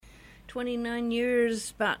29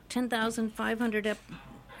 years, about 10,500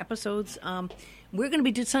 episodes. We're going to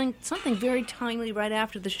be doing something very timely right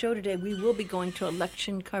after the show today. We will be going to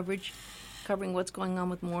election coverage, covering what's going on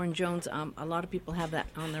with Moore and Jones. A lot of people have that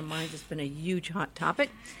on their minds. It's been a huge hot topic.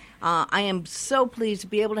 I am so pleased to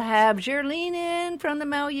be able to have Jerleen in from the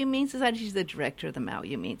Maui Humane Society. She's the director of the Maui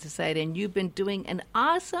Humane Society, and you've been doing an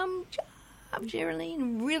awesome job,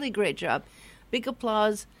 Jerleen. Really great job. Big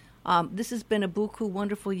applause. This has been a buku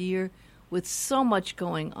wonderful year with so much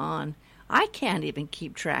going on. I can't even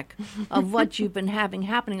keep track of what you've been having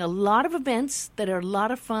happening. A lot of events that are a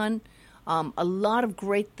lot of fun, a lot of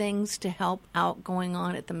great things to help out going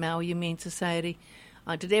on at the Maui Humane Society.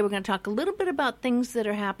 Today we're going to talk a little bit about things that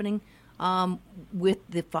are happening with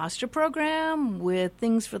the foster program, with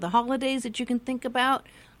things for the holidays that you can think about.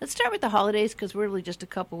 Let's start with the holidays because we're really just a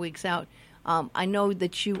couple weeks out. I know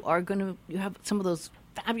that you have some of those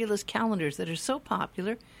fabulous calendars that are so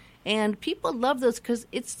popular, and people love those because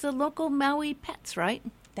it's the local Maui pets, right?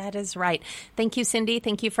 That is right. Thank you, Cindy.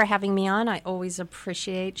 Thank you for having me on. I always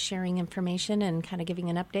appreciate sharing information and kind of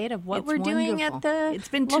giving an update of what we're doing at the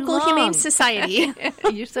local Humane Society.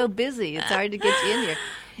 You're so busy. It's hard to get you in here.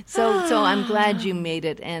 So I'm glad you made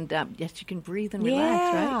it. And yes, you can breathe and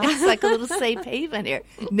relax, right? It's like a little safe haven here.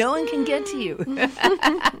 No one can get to you.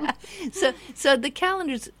 So the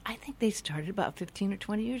calendars, I think they started about 15 or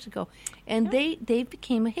 20 years ago. And they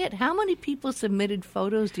became a hit. How many people submitted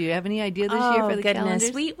photos? Do you have any idea this year for the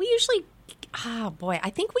calendars? We usually,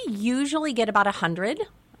 I think we usually get about 100.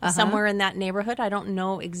 Somewhere in that neighborhood. I don't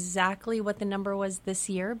know exactly what the number was this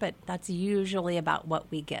year, but that's usually about what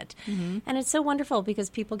we get. Mm-hmm. And it's so wonderful because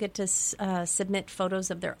people get to submit photos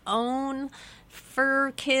of their own fur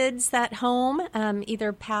kids at home,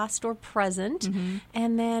 either past or present,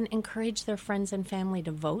 and then encourage their friends and family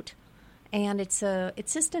to vote. And it's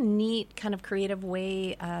just a neat kind of creative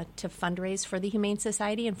way to fundraise for the Humane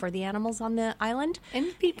Society and for the animals on the island.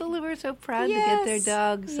 And people who are so proud to get their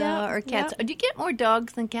dogs or cats. Do you get more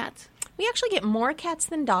dogs than cats? We actually get more cats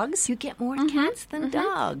than dogs. You get more cats than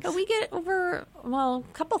dogs. But we get over, a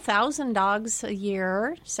couple thousand dogs a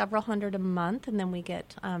year, several hundred a month, and then we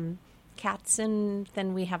get cats, and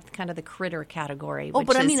then we have kind of the critter category. Oh,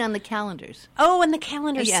 but I mean on the calendars. Oh, and the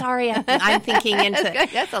calendars. Yeah. Sorry, I'm thinking into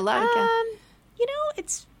that's a lot of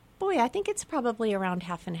cats. I think it's probably around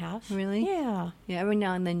half and half. Really? Yeah. Yeah. Every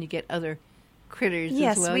now and then you get other critters.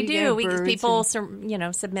 Yes, as well. we do. People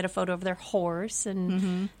submit a photo of their horse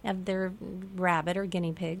and of their rabbit or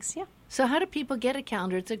guinea pigs. Yeah. So how do people get a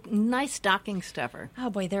calendar? It's a nice stocking stuffer.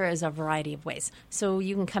 Oh boy, there is a variety of ways. So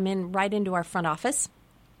you can come in right into our front office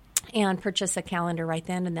and purchase a calendar right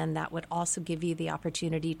then, and then that would also give you the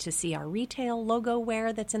opportunity to see our retail logo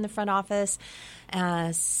wear that's in the front office,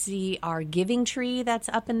 see our giving tree that's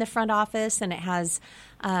up in the front office, and it has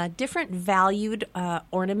different valued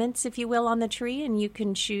ornaments, if you will, on the tree, and you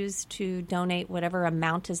can choose to donate whatever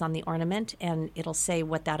amount is on the ornament, and it'll say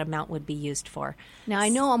what that amount would be used for. Now, I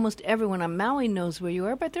know almost everyone on Maui knows where you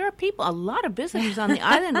are, but there are people, a lot of visitors on the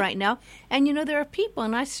island right now, and there are people,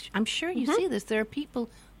 and I'm sure you see this, there are people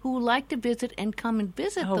who like to visit and come and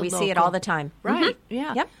visit the local. We see it all the time. Right,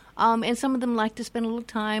 yeah. Yep. And some of them like to spend a little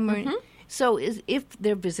time. So if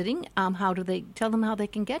they're visiting, how do they tell them how they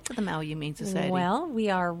can get to the Maui Humane Society? Well, we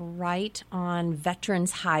are right on Veterans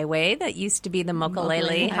Highway. That used to be the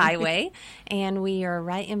Mokulele Highway. And we are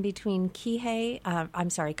right in between Kahalui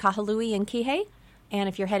and Kihei. And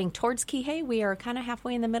if you're heading towards Kihei, we are kind of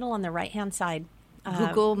halfway in the middle on the right-hand side.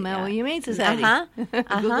 Google Maui Humane Society.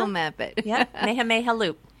 Google map it. Yep, Mehameha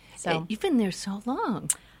Loop. So you've been there so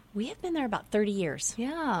long. We have been there about 30 years.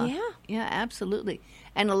 Yeah, absolutely.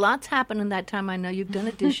 And a lot's happened in that time. I know you've done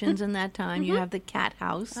additions in that time. You have the cat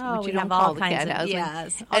house, which you don't call the cat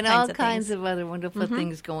house, and all kinds of other wonderful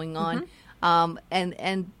things going on. And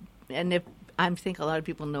if I think a lot of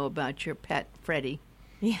people know about your pet, Freddie.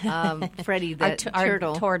 Freddie, our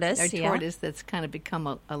turtle, tortoise that's kind of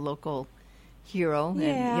become a local hero, and you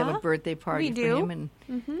have a birthday party for him,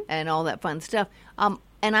 and all that fun stuff.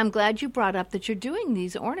 And I'm glad you brought up that you're doing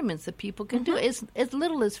these ornaments that people can do as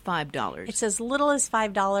little as $5. It's as little as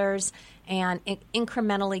 $5, and it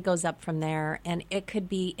incrementally goes up from there. And it could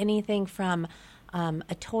be anything from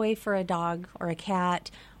a toy for a dog or a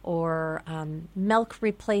cat, or milk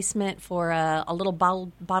replacement for a little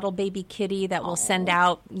bottle baby kitty that we'll send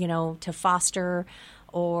out, to foster,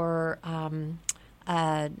 or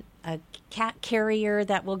a cat carrier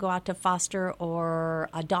that will go out to foster, or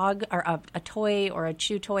a dog, or a toy or a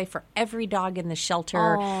chew toy for every dog in the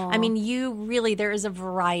shelter. I mean, there is a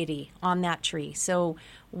variety on that tree. So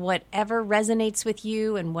whatever resonates with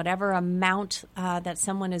you and whatever amount that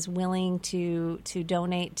someone is willing to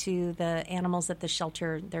donate to the animals at the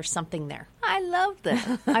shelter, there's something there. I love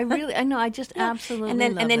that. I just absolutely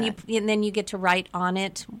love that. And then you get to write on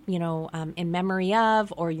it, in memory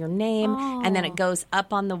of, or your name, and then it goes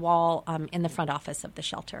up on the wall in the front office of the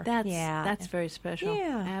shelter. That's very special.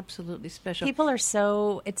 Yeah, absolutely special. People are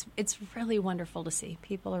it's really wonderful to see.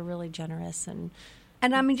 People are really generous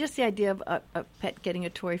And I mean, just the idea of a pet getting a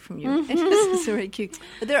toy from you. It's very cute.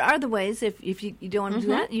 But there are other ways. If you don't want to do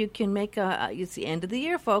that, you can make it's the end of the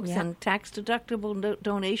year, folks, and tax-deductible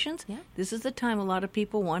donations. Yeah. This is the time a lot of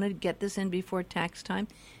people want to get this in before tax time.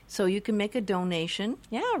 So you can make a donation.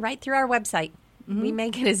 Yeah, right through our website. We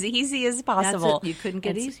make it as easy as possible. You couldn't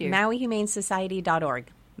get easier.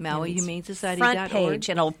 MauiHumaneSociety.org. MauiHumaneSociety.org. Front page.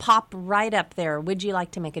 It'll pop right up there. Would you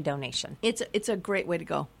like to make a donation? It's a great way to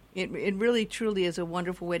go. It really, truly is a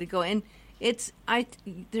wonderful way to go. And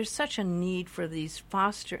there's such a need for these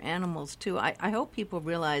foster animals, too. I hope people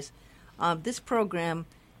realize this program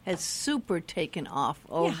has super taken off.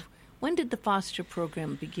 When did the foster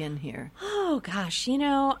program begin here? Oh, gosh.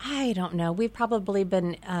 I don't know. We've probably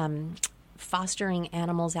been fostering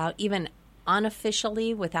animals out, even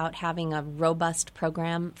unofficially, without having a robust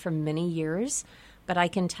program for many years. But I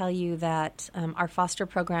can tell you that our foster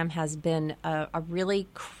program has been a really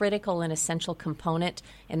critical and essential component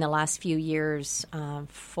in the last few years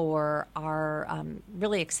for our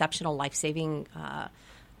really exceptional life-saving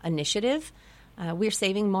initiative. We're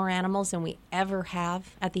saving more animals than we ever have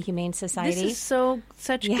at the Humane Society. This is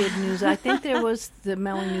such good news. I think there was the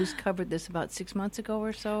Maui News covered this about 6 months ago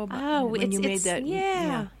or so. When you made that.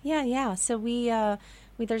 Yeah. So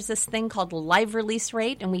there's this thing called live release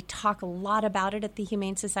rate, and we talk a lot about it at the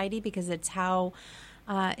Humane Society because it's how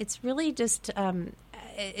it's really just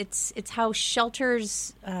it's how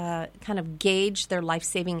shelters kind of gauge their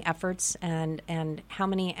life-saving efforts and how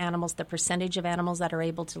many animals, the percentage of animals that are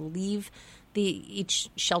able to leave each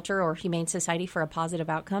shelter or Humane Society for a positive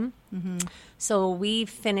outcome. Mm-hmm. So we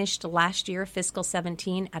finished last year, fiscal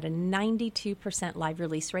 17, at a 92% live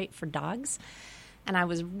release rate for dogs. And I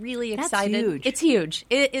was really excited. That's huge. It's huge.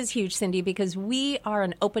 It is huge, Cindy, because we are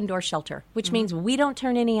an open-door shelter, which means we don't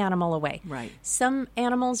turn any animal away. Right. Some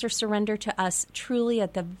animals are surrendered to us truly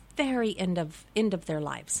at the very end of their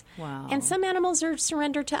lives. Wow. And some animals are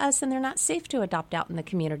surrendered to us, and they're not safe to adopt out in the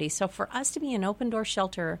community. So for us to be an open-door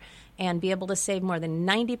shelter and be able to save more than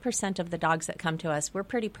 90% of the dogs that come to us, we're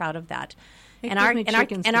pretty proud of that. And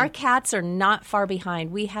our cats are not far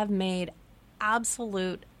behind. We have made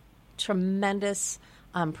absolute tremendous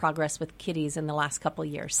progress with kitties in the last couple of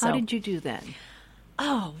years. How did you do that?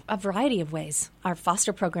 Oh, a variety of ways. Our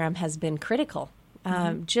foster program has been critical.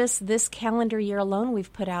 Just this calendar year alone,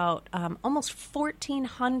 we've put out almost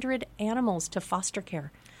 1,400 animals to foster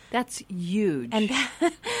care. That's huge. And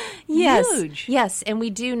yes, huge. Yes, and we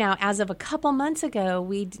do now. As of a couple months ago,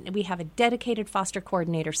 we have a dedicated foster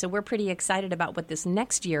coordinator. So we're pretty excited about what this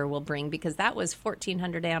next year will bring, because that was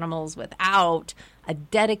 1,400 animals without a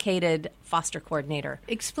dedicated foster coordinator.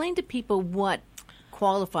 Explain to people what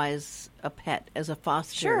qualifies a pet as a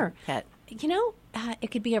foster pet.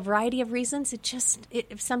 It could be a variety of reasons. It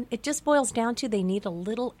just boils down to they need a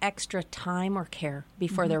little extra time or care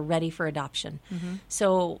before they're ready for adoption. Mm-hmm.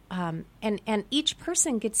 So, and each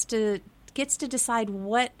person gets to decide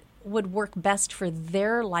what would work best for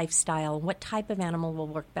their lifestyle, what type of animal will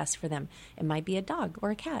work best for them. It might be a dog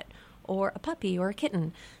or a cat or a puppy or a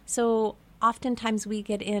kitten. So oftentimes we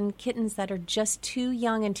get in kittens that are just too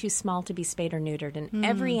young and too small to be spayed or neutered, and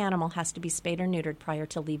every animal has to be spayed or neutered prior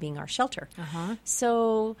to leaving our shelter. Uh-huh.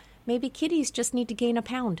 So maybe kitties just need to gain a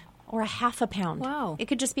pound or a half a pound. Wow. It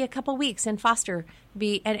could just be a couple weeks in foster.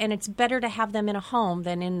 And it's better to have them in a home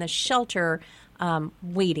than in the shelter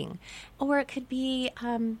waiting. Or it could be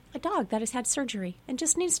a dog that has had surgery and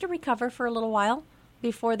just needs to recover for a little while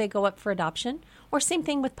before they go up for adoption. Or same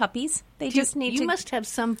thing with puppies. You must have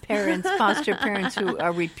some parents, foster parents, who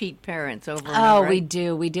are repeat parents over and over. Oh, we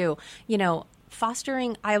do.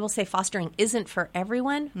 Fostering, I will say fostering isn't for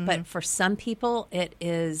everyone, but for some people it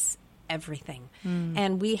is everything.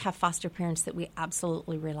 And we have foster parents that we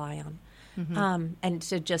absolutely rely on. And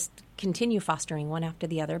to just continue fostering one after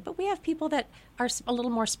the other. But we have people that are a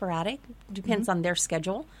little more sporadic, depends on their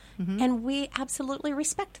schedule. And we absolutely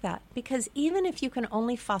respect that, because even if you can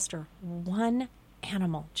only foster one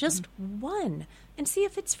animal, just one, and see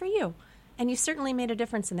if it's for you. And you certainly made a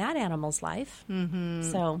difference in that animal's life.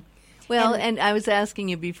 So, Well, and I was asking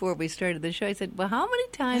you before we started the show, I said, well, how many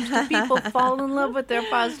times do people fall in love with their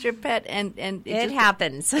foster pet? And it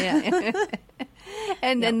happens. Yeah.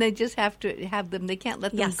 And then they just have to have them. They can't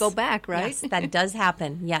let them go back, right? Yes, that does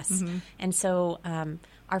happen, yes. And so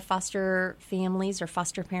our foster families or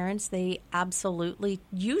foster parents, they absolutely,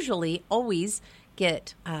 usually, always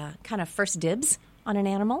get kind of first dibs on an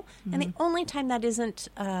animal. And the only time that isn't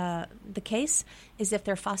the case is if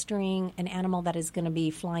they're fostering an animal that is going to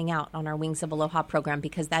be flying out on our Wings of Aloha program,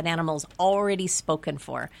 because that animal's already spoken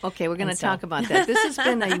for. Okay, we're going to talk about that. This has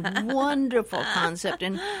been a wonderful concept,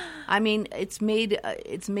 and I mean, it's made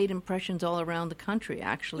impressions all around the country,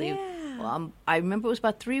 actually. Yeah. I remember it was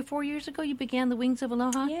about 3 or 4 years ago you began the Wings of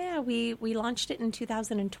Aloha. Yeah, we launched it in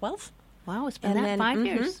 2012. Wow, it's been 5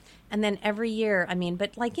 years. And then every year, I mean,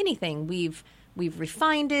 but like anything, we've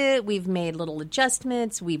refined it. We've made little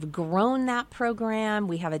adjustments. We've grown that program.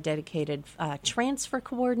 We have a dedicated transfer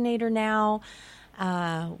coordinator now.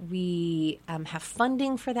 We have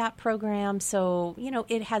funding for that program. So,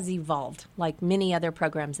 it has evolved like many other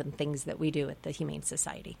programs and things that we do at the Humane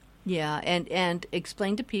Society. Yeah, and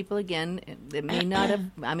explain to people again that may not have.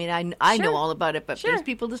 I mean, I know all about it, but there's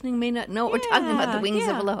people listening who may not know what we're talking about. The Wings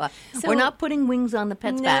of Aloha. So, we're not putting wings on the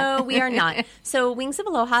pet's back. No, we are not. So Wings of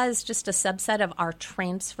Aloha is just a subset of our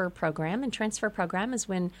transfer program, and transfer program is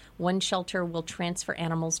when one shelter will transfer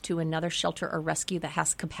animals to another shelter or rescue that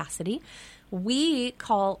has capacity. We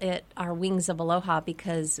call it our Wings of Aloha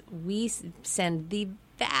because we send the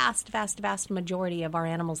vast majority of our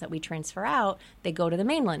animals that we transfer out, they go to the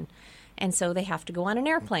mainland. And so they have to go on an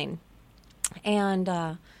airplane. And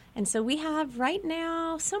so we have right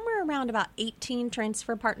now somewhere around about 18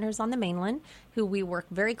 transfer partners on the mainland who we work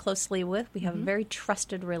very closely with. We have a very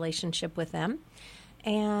trusted relationship with them.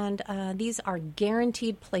 And these are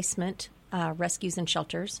guaranteed placement rescues and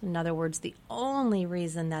shelters. In other words, the only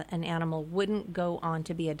reason that an animal wouldn't go on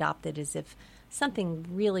to be adopted is if something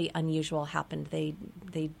really unusual happened. They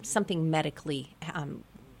something medically,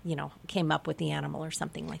 came up with the animal or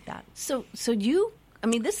something like that. So you, I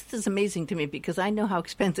mean, this is amazing to me because I know how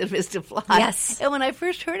expensive it is to fly. Yes. And when I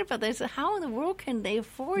first heard about this, I said, how in the world can they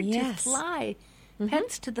afford to fly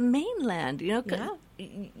pets to the mainland?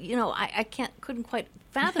 I couldn't quite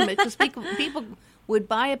fathom it because people would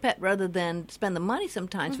buy a pet rather than spend the money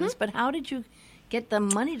sometimes for this. But how did you get the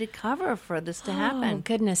money to cover for this to happen? Oh,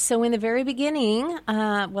 goodness. So in the very beginning,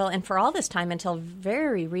 and for all this time until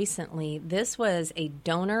very recently, this was a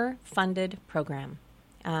donor-funded program.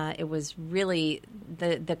 It was really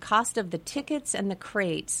the cost of the tickets and the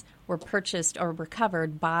crates were purchased or were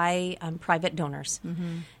covered by private donors.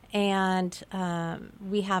 And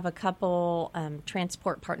we have a couple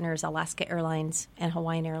transport partners, Alaska Airlines and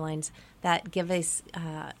Hawaiian Airlines, that give us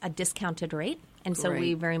a discounted rate. And so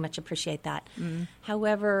we very much appreciate that.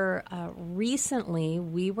 However, recently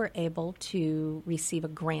we were able to receive a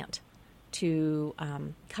grant to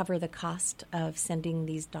cover the cost of sending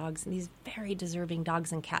these dogs, these very deserving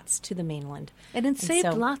dogs and cats, to the mainland. And it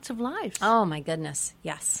saved lots of lives. Oh, my goodness.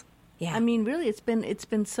 Yes. Yeah. I mean, really, it's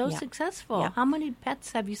been so successful. Yeah. How many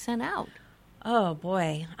pets have you sent out? Oh,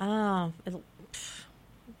 boy.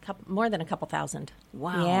 More than a couple thousand.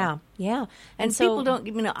 Wow. Yeah. And so, people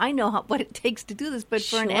don't, I know what it takes to do this, but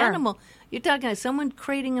for an animal, you're talking about someone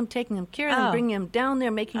crating them, taking them care of them, bringing them down there,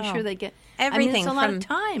 making sure they get everything. It's a lot of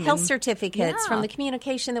time. Health certificates, from the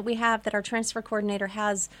communication that we have that our transfer coordinator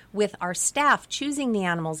has with our staff, choosing the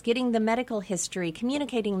animals, getting the medical history,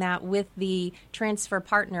 communicating that with the transfer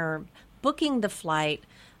partner, booking the flight,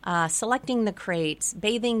 selecting the crates,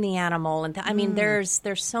 bathing the animal. And I mean, there's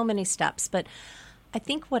so many steps, but I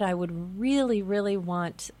think what I would really, really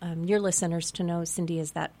want your listeners to know, Cindy,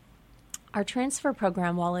 is that our transfer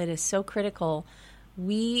program, while it is so critical,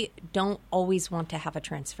 we don't always want to have a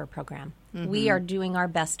transfer program. We are doing our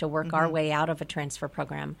best to work our way out of a transfer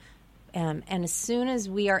program. And as soon as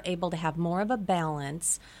we are able to have more of a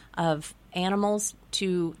balance of animals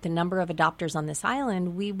to the number of adopters on this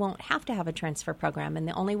island, we won't have to have a transfer program. And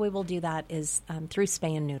the only way we'll do that is through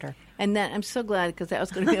spay and neuter. And that, I'm so glad, because that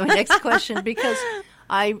was going to be my next question, because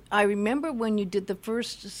I remember when you did the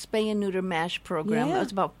first spay and neuter MASH program. That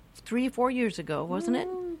was about 3 or 4 years ago, wasn't it?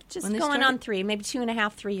 Just going on 3, maybe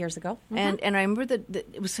 2.5, 3 years ago. And I remember that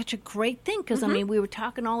it was such a great thing because, I mean, we were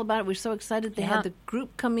talking all about it. We were so excited. They had the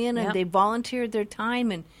group come in and they volunteered their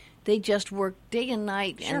time and they just worked day and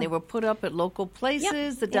night and they were put up at local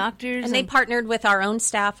places, the doctors. And they partnered with our own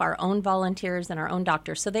staff, our own volunteers, and our own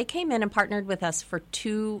doctors. So they came in and partnered with us for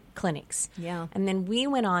 2 clinics. Yeah. And then we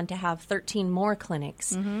went on to have 13 more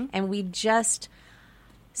clinics. And we just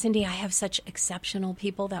Cindy, I have such exceptional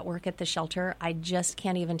people that work at the shelter. I just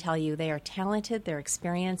can't even tell you. They are talented, they're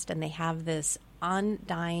experienced, and they have this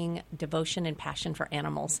undying devotion and passion for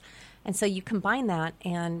animals. And so you combine that,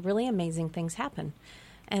 and really amazing things happen.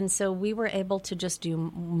 And so we were able to just do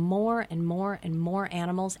more and more and more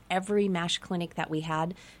animals every MASH clinic that we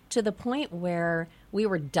had, to the point where we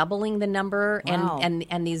were doubling the number. Wow.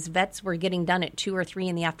 And these vets were getting done at 2 or 3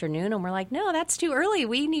 in the afternoon. And we're like, no, that's too early.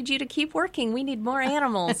 We need you to keep working. We need more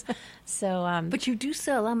animals. So, but you do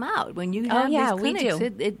sell them out when you have these clinics.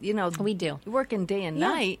 We do. We do. You're working day and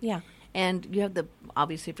night. Yeah. And you have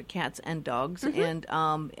obviously for cats and dogs, and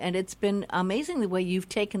it's been amazing the way you've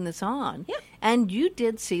taken this on. Yeah. And you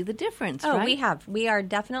did see the difference, right? Oh, we have. We are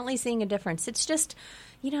definitely seeing a difference. It's just,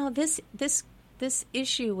 this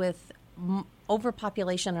issue with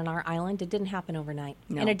overpopulation on our island, it didn't happen overnight.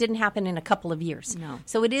 No. And it didn't happen in a couple of years. No.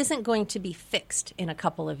 So it isn't going to be fixed in a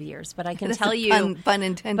couple of years. But I can tell you... Pun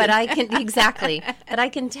intended. But I can... Exactly. But I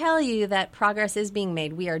can tell you that progress is being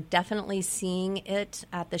made. We are definitely seeing it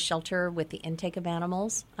at the shelter with the intake of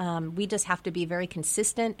animals. We just have to be very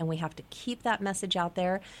consistent, and we have to keep that message out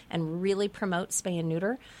there and really promote spay and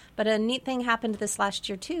neuter. But a neat thing happened this last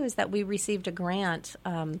year, too, is that we received a grant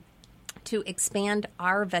to expand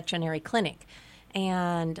our veterinary clinic.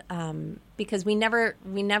 And because we never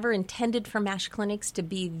intended for MASH clinics to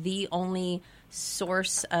be the only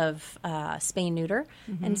source of spay and neuter.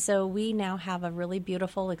 And so we now have a really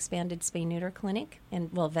beautiful expanded spay and neuter clinic,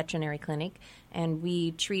 veterinary clinic. And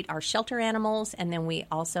we treat our shelter animals, and then we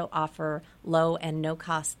also offer low and no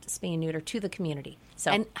cost spay and neuter to the community.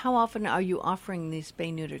 So, and how often are you offering these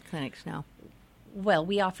spay neuter clinics now? Well,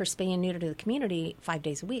 we offer spay and neuter to the community 5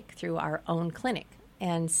 days a week through our own clinic.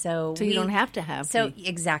 And so you don't have to have. So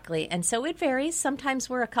exactly. And so it varies. Sometimes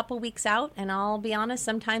we're a couple weeks out, and I'll be honest,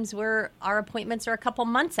 sometimes our appointments are a couple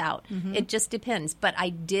months out. It just depends. But I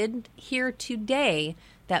did hear today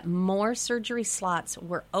that more surgery slots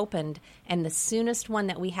were opened, and the soonest one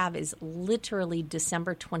that we have is literally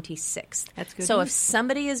December 26th. That's good. So if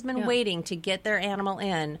somebody has been waiting to get their animal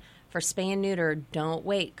in for spay and neuter, don't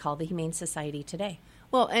wait. Call the Humane Society today.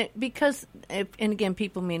 Well, because, and again,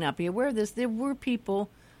 people may not be aware of this, there were people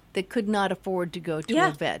that could not afford to go to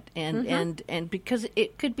a vet. And because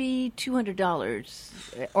it could be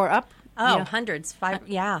 $200 or up. Oh, hundreds.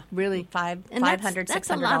 Really? $500, $600. That's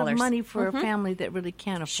a lot of money for a family that really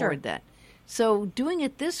can't afford that. So doing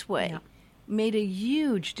it this way made a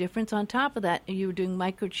huge difference. On top of that, you were doing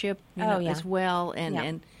microchip as well.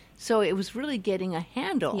 And so it was really getting a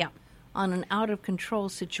handle on an out-of-control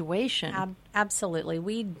situation. Absolutely.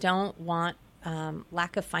 We don't want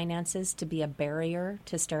lack of finances to be a barrier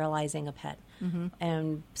to sterilizing a pet.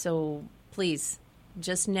 And so please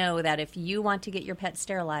just know that if you want to get your pet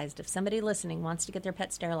sterilized, if somebody listening wants to get their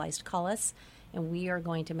pet sterilized, call us, and we are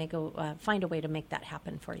going to find a way to make that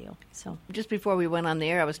happen for you. So, just before we went on the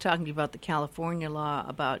air, I was talking to you about the California law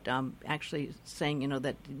about actually saying,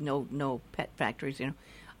 that no pet factories,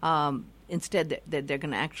 instead, they're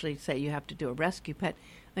going to actually say you have to do a rescue pet.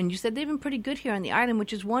 And you said they've been pretty good here on the island,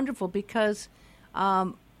 which is wonderful because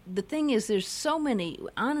the thing is there's so many.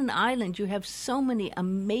 On an island, you have so many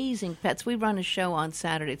amazing pets. We run a show on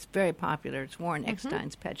Saturday. It's very popular. It's Warren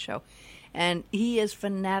Eckstein's pet show. And he is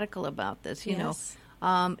fanatical about this, you know.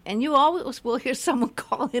 And you always will hear someone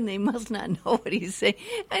call in. They must not know what he's saying.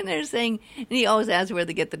 And they're saying, and he always asks where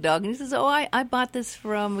they get the dog. And he says, I bought this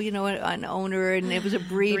from, an owner, and it was a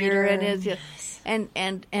breeder. And it's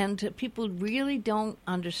and people really don't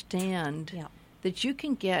understand that you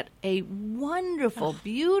can get a wonderful,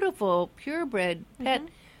 beautiful, purebred pet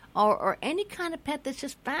or any kind of pet that's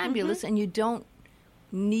just fabulous, and you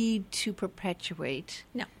need to perpetuate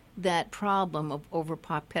that problem of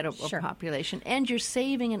pet overpopulation, and you're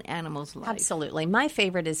saving an animal's life. Absolutely. My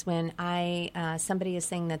favorite is when somebody is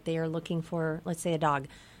saying that they are looking for, let's say, a dog,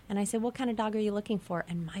 and I say, what kind of dog are you looking for?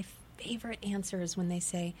 And my favorite answer is when they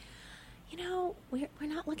say, we're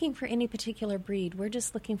not looking for any particular breed. We're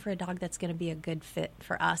just looking for a dog that's going to be a good fit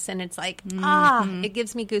for us. And it's like, it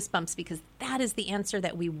gives me goosebumps because that is the answer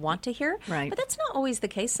that we want to hear. Right. But that's not always the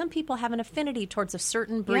case. Some people have an affinity towards a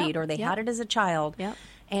certain breed or they had it as a child. Yep.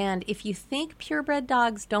 And if you think purebred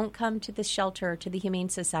dogs don't come to the shelter, to the Humane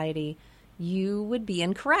Society, you would be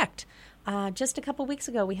incorrect. Just a couple weeks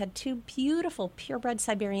ago, we had 2 beautiful purebred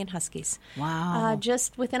Siberian Huskies. Wow.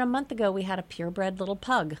 Just within a month ago, we had a purebred little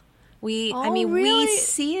pug. Really? We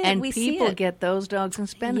see it. And we people see it. get those dogs and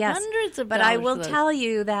spend hundreds of dollars. But I will tell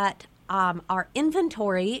you that our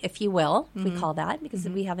inventory, if you will, we call that, because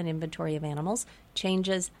we have an inventory of animals,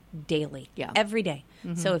 changes daily, every day.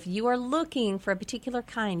 So if you are looking for a particular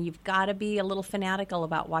kind, you've got to be a little fanatical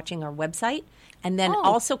about watching our website and then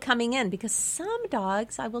also coming in, because some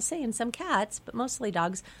dogs, I will say, and some cats, but mostly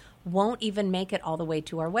dogs, won't even make it all the way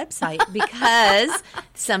to our website because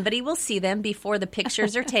somebody will see them before the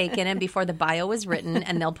pictures are taken and before the bio is written,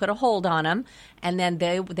 and they'll put a hold on them, and then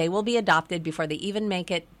they will be adopted before they even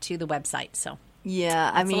make it to the website. So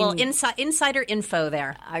yeah, I mean, a little insider info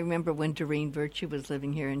there. I remember when Jerleen Virtue was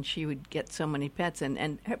living here, and she would get so many pets,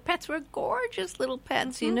 and her pets were gorgeous little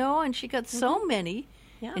pets, you know, and she got so many.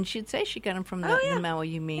 Yeah. And she'd say she got them from the Maui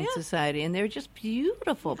Humane Society, and they're just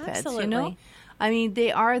beautiful pets, Absolutely. you know. I mean,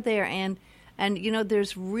 they are there, and you know,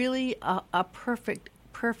 there's really a perfect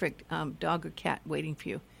dog or cat waiting for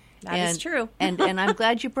you. That is true. and I'm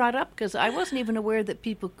glad you brought up, because I wasn't even aware that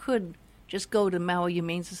people could just go to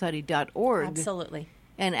MauiHumaneSociety.org. Absolutely.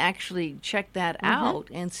 And actually check that out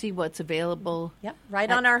and see what's available. Yep,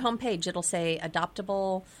 right on our homepage, it'll say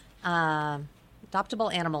adoptable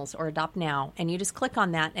animals or adopt now, and you just click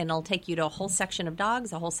on that, and it'll take you to a whole section of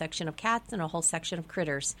dogs, a whole section of cats, and a whole section of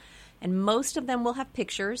critters. And most of them will have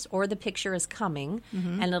pictures, or the picture is coming,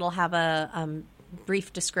 and it'll have a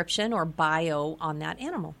brief description or bio on that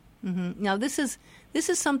animal. Now, this is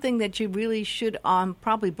something that you really should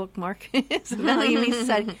probably bookmark. It's Maui Humane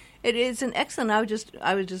Society. It is an excellent.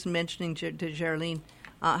 I was just mentioning to Jerleen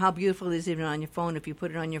how beautiful it is even on your phone if you put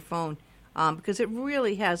it on your phone, because it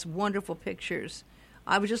really has wonderful pictures.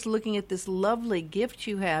 I was just looking at this lovely gift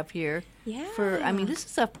you have here. Yeah. This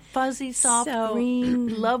is a fuzzy, soft,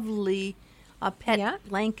 green, lovely pet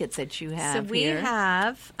blanket that you have. So we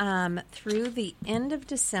have through the end of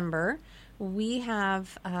December. We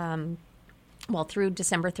have through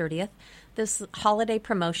December 30th, this holiday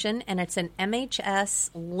promotion, and it's an MHS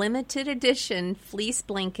limited edition fleece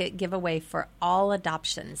blanket giveaway for all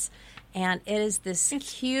adoptions. And it is this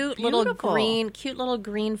cute little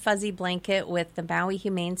green fuzzy blanket with the Maui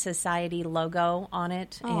Humane Society logo on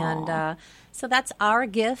it. Aww. And so that's our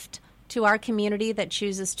gift to our community that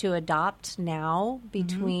chooses to adopt now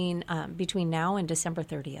between now and December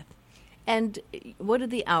 30th. And what are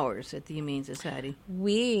the hours at the Humane Society?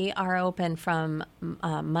 We are open from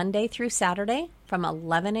Monday through Saturday from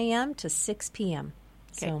 11 a.m. to 6 p.m.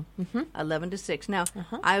 Okay. So, 11 to 6. Now,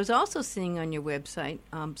 I was also seeing on your website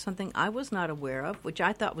something I was not aware of, which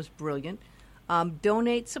I thought was brilliant.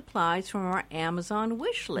 Donate supplies from our Amazon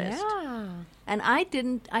wish list. Yeah. And I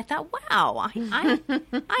thought, wow,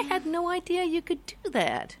 I had no idea you could do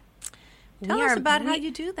that. Tell us about how you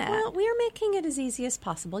do that. Well, we are making it as easy as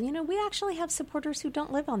possible. You know, we actually have supporters who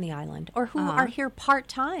don't live on the island or who are here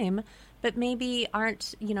part-time, but maybe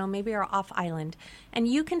aren't, maybe are off island. And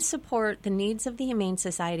you can support the needs of the Humane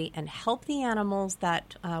Society and help the animals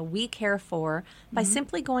that we care for by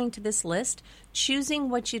simply going to this list, choosing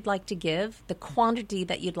what you'd like to give, the quantity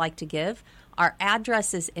that you'd like to give. Our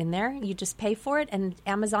address is in there. You just pay for it, and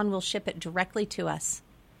Amazon will ship it directly to us.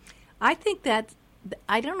 I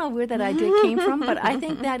don't know where that idea came from, but I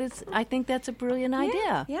think that's a brilliant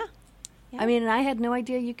idea. Yeah. I mean, I had no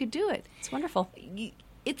idea you could do it. It's wonderful.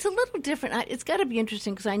 It's a little different. It's got to be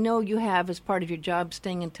interesting because I know you have, as part of your job,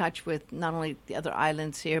 staying in touch with not only the other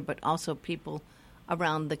islands here, but also people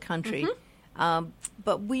around the country.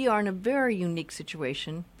 But we are in a very unique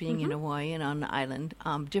situation, being in Hawaii and on the island,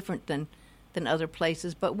 different than other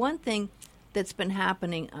places. But one thing that's been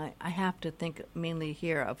happening, I have to think mainly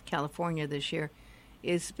here of California this year,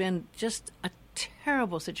 it's been just a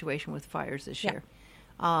terrible situation with fires this year.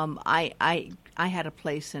 I had a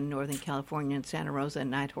place in Northern California in Santa Rosa,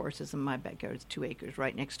 and I had horses in my backyard. It's 2 acres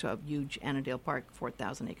right next to a huge Annandale Park,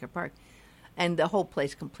 4,000-acre park. And the whole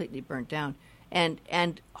place completely burnt down.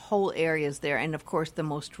 And whole areas there. And, of course, the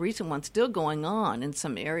most recent one still going on in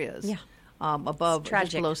some areas above,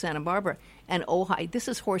 just below Santa Barbara. And Ojai, this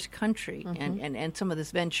is horse country. And some of this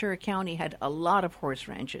Ventura County had a lot of horse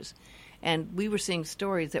ranches. And we were seeing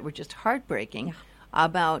stories that were just heartbreaking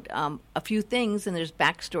about a few things, and there's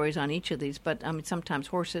backstories on each of these. But, I mean, sometimes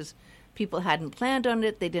horses, people hadn't planned on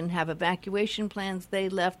it. They didn't have evacuation plans. They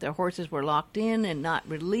left. Their horses were locked in and not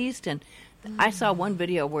released. And I saw one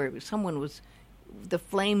video where someone was, the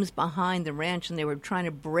flames behind the ranch, and they were trying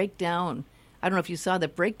to break down. I don't know if you saw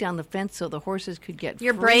that, break down the fence so the horses could get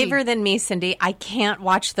You're free. braver than me, Cindy. I can't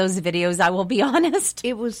watch those videos, I will be honest.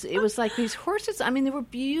 It was like these horses. I mean, they were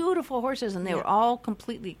beautiful horses, and they were all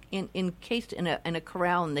completely encased in a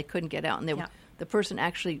corral, and they couldn't get out. And the person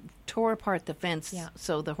actually tore apart the fence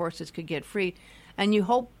so the horses could get free. And you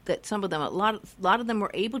hope that some of them, a lot of them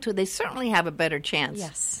were able to. They certainly have a better chance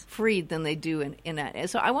Yes. freed than they do in that. And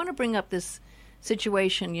so I want to bring up this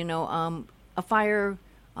situation, a fire,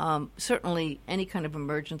 certainly any kind of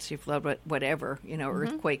emergency, flood, whatever,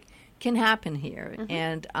 earthquake can happen here.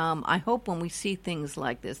 And I hope when we see things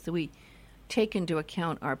like this that we take into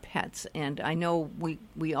account our pets. And I know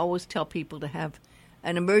we always tell people to have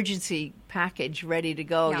an emergency package ready to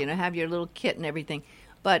go, have your little kit and everything.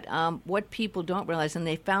 But what people don't realize, and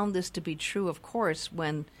they found this to be true, of course,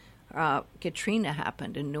 when Katrina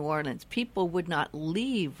happened in New Orleans, people would not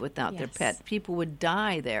leave without their pet. People would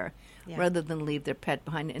die there rather than leave their pet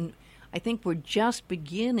behind. And I think we're just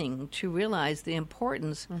beginning to realize the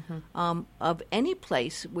importance of any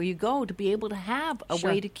place where you go to be able to have a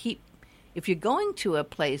way to keep. If you're going to a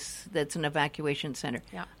place that's an evacuation center,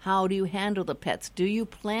 how do you handle the pets? Do you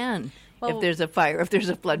plan if there's a fire, if there's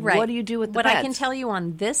a flood? Right. What do you do with the pets? What I can tell you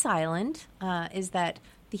on this island is that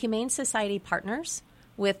the Humane Society partners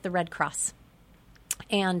with the Red Cross.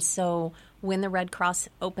 And so when the Red Cross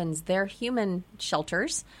opens their human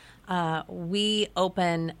shelters, we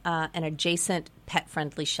open an adjacent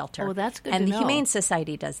pet-friendly shelter. Oh, that's good and to the know. Humane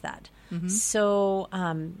Society does that. So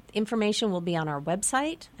information will be on our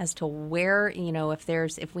website as to where,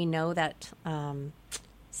 if we know that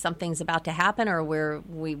something's about to happen or where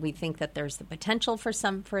we think that there's the potential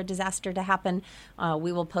for a disaster to happen,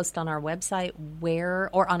 we will post on our website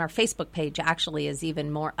or on our Facebook page actually is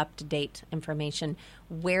even more up-to-date information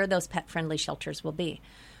where those pet-friendly shelters will be.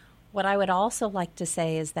 What I would also like to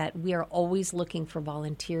say is that we are always looking for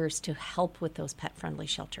volunteers to help with those pet-friendly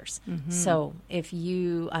shelters. So if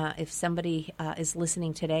somebody is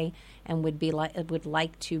listening today and would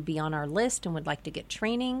like to be on our list and would like to get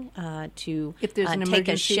training to if there's an take a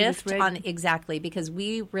emergency shift on exactly, because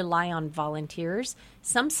we rely on volunteers,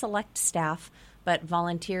 some select staff, but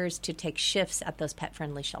volunteers to take shifts at those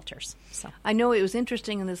pet-friendly shelters. So I know it was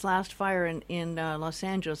interesting in this last fire in Los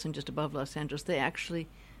Angeles and just above Los Angeles, they actually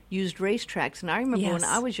used racetracks. And I remember when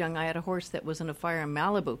I was young, I had a horse that was in a fire in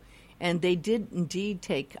Malibu. And they did indeed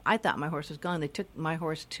I thought my horse was gone. They took my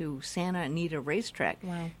horse to Santa Anita racetrack.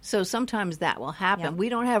 Wow. So sometimes that will happen. Yep. We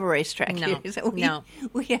don't have a racetrack No. here. So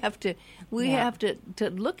we have to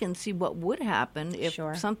look and see what would happen if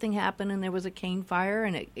something happened and there was a cane fire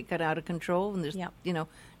and it got out of control and there's,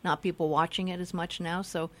 not people watching it as much now.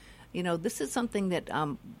 So, this is something that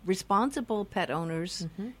responsible pet owners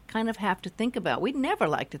kind of have to think about. We'd never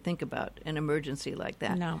like to think about an emergency like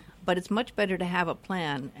that. No. But it's much better to have a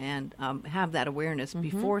plan and have that awareness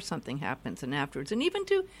before something happens and afterwards. And even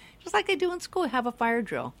just like they do in school, have a fire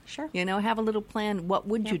drill. Sure. Have a little plan. What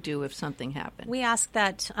would you do if something happened? We ask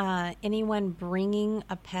that anyone bringing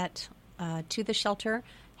a pet to the shelter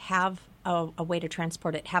have a way to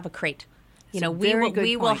transport it, have a crate.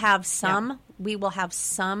 We will have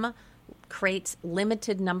some crates,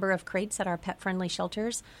 limited number of crates at our pet-friendly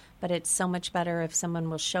shelters, but it's so much better if someone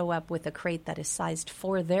will show up with a crate that is sized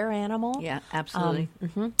for their animal. Yeah, absolutely.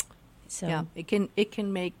 So it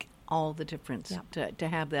can make all the difference to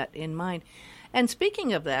have that in mind. And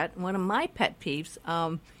speaking of that, one of my pet peeves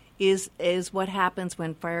is what happens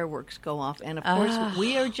when fireworks go off. And of course,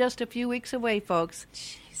 we are just a few weeks away, folks.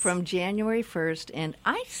 From January 1st, and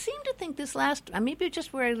I seem to think this maybe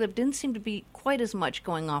just where I live, didn't seem to be quite as much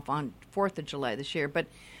going off on 4th of July this year, but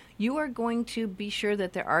you are going to be sure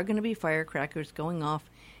that there are going to be firecrackers going off,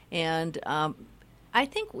 and I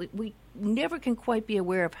think we never can quite be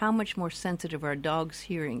aware of how much more sensitive our dog's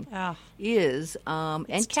hearing is, and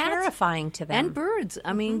it's cats, terrifying to them. and birds.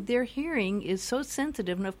 I mean, their hearing is so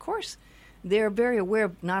sensitive, and of course, they're very aware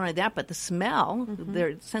of not only that, but the smell.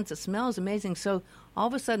 Their sense of smell is amazing. So all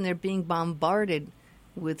of a sudden, they're being bombarded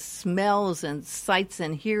with smells and sights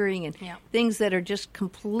and hearing and things that are just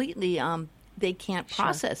completely they can't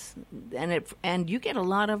process. And you get a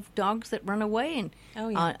lot of dogs that run away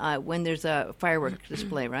when there's a fireworks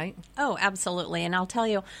display, right? Oh, absolutely. And I'll tell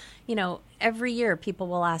you, every year people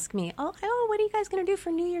will ask me, oh, what are you guys going to do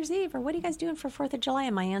for New Year's Eve? Or what are you guys doing for 4th of July?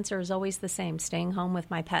 And my answer is always the same, staying home with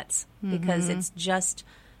my pets. Because it's just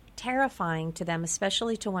terrifying to them,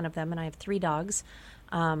 especially to one of them, and I have 3 dogs,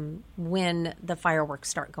 when the fireworks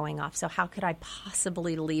start going off. So how could I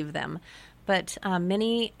possibly leave them? But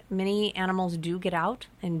many animals do get out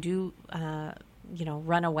and do,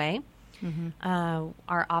 run away.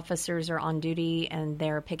 Our officers are on duty, and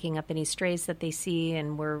they're picking up any strays that they see,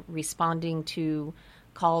 and we're responding to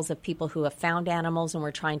calls of people who have found animals, and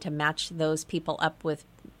we're trying to match those people up with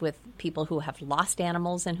people who have lost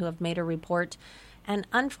animals and who have made a report. And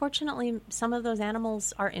unfortunately, some of those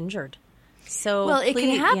animals are injured. So it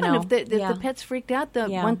can happen if the pet's freaked out.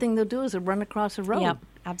 One thing they'll do is they'll run across a road.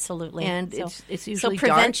 absolutely. And it's usually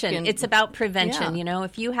prevention. dark and, it's about prevention. Yeah.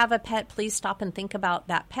 If you have a pet, please stop and think about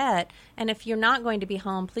that pet. And if you're not going to be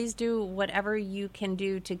home, please do whatever you can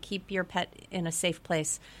do to keep your pet in a safe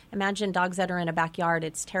place. Imagine dogs that are in a backyard;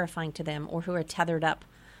 it's terrifying to them, or who are tethered up.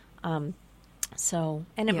 And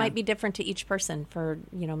it might be different to each person. For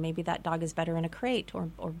maybe that dog is better in a crate,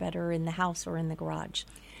 or better in the house or in the garage.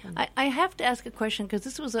 I have to ask a question, because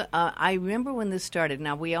this was I remember when this started.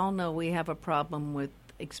 Now, we all know we have a problem with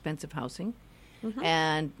expensive housing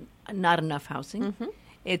and not enough housing.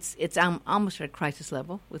 It's almost at a crisis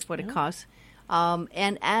level with what it costs.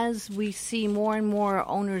 And as we see more and more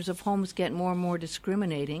owners of homes get more and more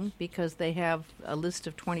discriminating because they have a list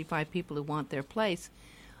of 25 people who want their place,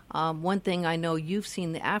 one thing I know you've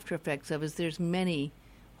seen the after effects of is there's many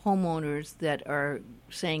homeowners that are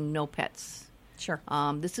saying no pets. Sure.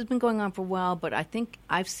 This has been going on for a while, but I think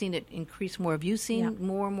I've seen it increase more. Have you seen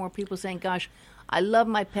more and more people saying, gosh, I love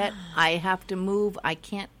my pet. I have to move. I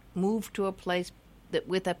can't move to a place that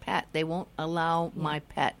with a pet. They won't allow my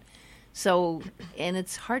pet. So, and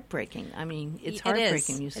it's heartbreaking. I mean, it's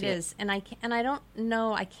heartbreaking. You see it is. And I don't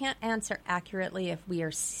know. I can't answer accurately if we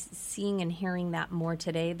are seeing and hearing that more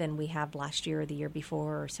today than we have last year or the year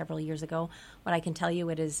before or several years ago. What I can tell you,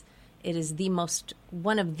 it is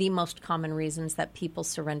one of the most common reasons that people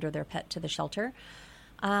surrender their pet to the shelter.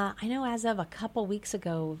 I know as of a couple weeks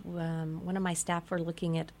ago, one of my staff were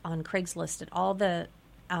looking on Craigslist at all the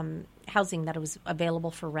housing that was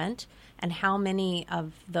available for rent and how many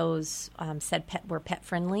of those said were pet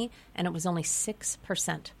friendly, and it was only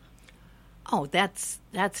 6%. Oh, that's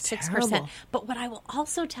 6%. Terrible. But what I will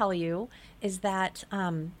also tell you is that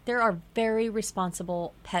there are very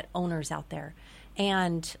responsible pet owners out there,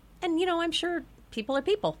 and I'm sure people are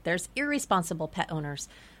people. There's irresponsible pet owners.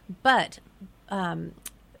 But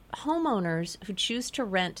homeowners who choose to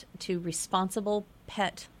rent to responsible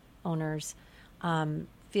pet owners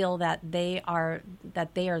feel that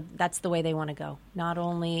that's the way they want to go. Not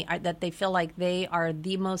only that they feel like they are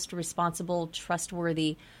the most responsible,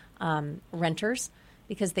 trustworthy renters,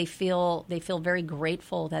 because they feel very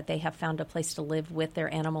grateful that they have found a place to live with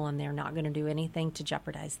their animal, and they're not going to do anything to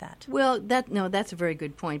jeopardize that. Well, that's a very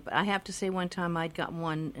good point. But I have to say, one time I'd got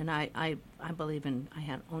one, and I believe I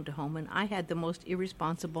had owned a home, and I had the most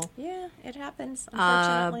irresponsible. Yeah, it happens,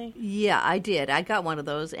 unfortunately. Yeah, I did. I got one of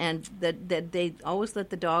those, and that they always let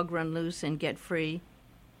the dog run loose and get free.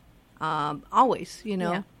 Always,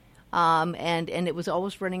 Yeah. And it was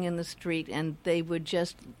always running in the street, and it would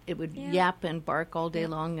yap and bark all day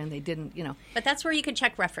long, and they didn't, But that's where you could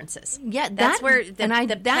check references. Yeah, that's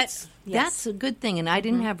a good thing. And I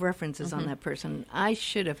didn't have references on that person. I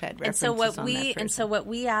should have had references on that person. And so what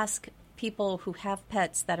we ask people who have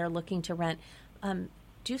pets that are looking to rent,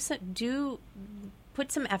 do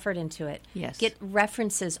put some effort into it. Yes. Get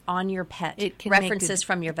references on your pet. It can references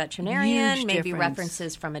from your veterinarian, huge maybe difference.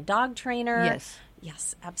 References from a dog trainer. Yes.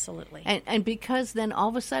 Yes, absolutely. And because then all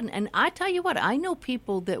of a sudden, and I tell you what, I know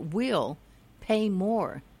people that will pay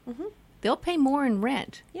more. Mm-hmm. They'll pay more in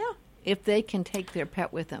rent. Yeah. If they can take their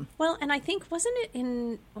pet with them. Well, and I think wasn't it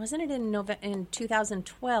in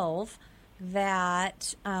 2012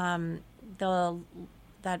 that I don't know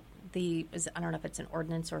if it's an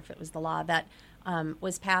ordinance or if it was the law that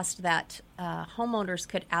was passed that homeowners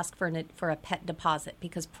could ask for a pet deposit,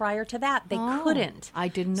 because prior to that they couldn't. I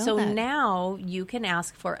didn't know that. So that. now you can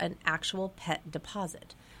ask for an actual pet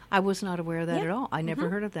deposit. I was not aware of that at all. I never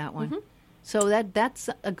heard of that one. Mm-hmm. So that's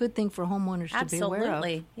a good thing for homeowners to be aware of.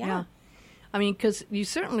 Absolutely, yeah. I mean, because you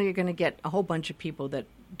certainly are going to get a whole bunch of people that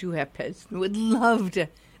do have pets who would love to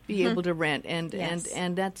be able to rent, and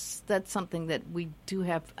that's something that we do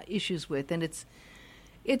have issues with, and it's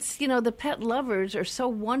the pet lovers are so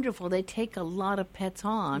wonderful. They take a lot of pets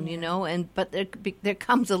on, but there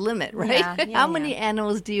comes a limit, right? How many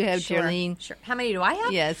animals do you have, Jerleen? Sure. How many do I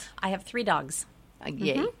have? Yes, I have 3 dogs.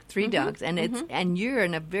 Yay, 3 dogs, and and you're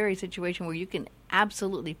in a very situation where you can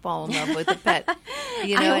absolutely fall in love with a pet.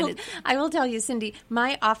 I will tell you, Cindy,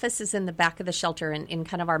 my office is in the back of the shelter in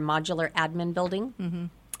kind of our modular admin building. Mm-hmm.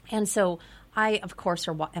 And so I, of course,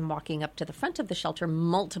 am walking up to the front of the shelter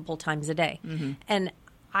multiple times a day. Mm-hmm. And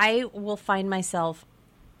I will find myself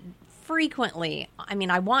frequently, I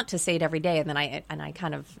mean, I want to say it every day, and then I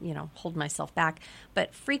kind of, hold myself back,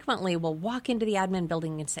 but frequently will walk into the admin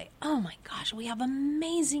building and say, oh my gosh, we have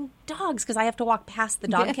amazing dogs, because I have to walk past the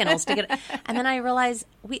dog kennels to get it. And then I realize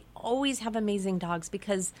we always have amazing dogs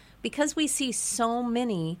because we see so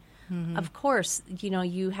many. Mm-hmm. Of course,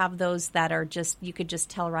 you have those that are you could just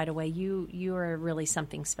tell right away, you are really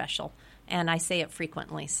something special. And I say it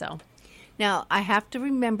frequently, so. Now, I have to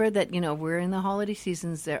remember that, we're in the holiday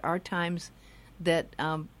seasons. There are times that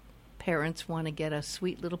parents want to get a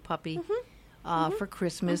sweet little puppy for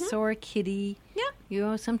Christmas or a kitty. Yeah. You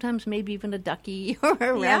know, sometimes maybe even a ducky or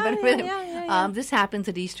a rabbit. Yeah. This happens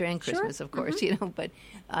at Easter and Christmas, of course, you know, but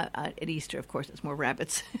at Easter, of course, it's more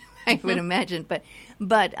rabbits, I would imagine.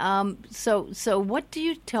 But so what do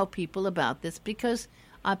you tell people about this? Because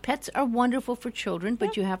pets are wonderful for children,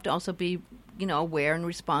 but you have to also be, you know, aware and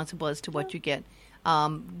responsible as to what you get.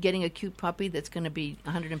 Getting a cute puppy that's going to be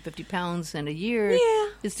 150 pounds in a year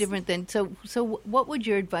is different than... So what would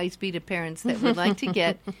your advice be to parents that would like to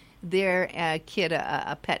get their kid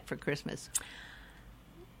a pet for Christmas?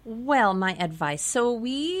 Well, my advice. So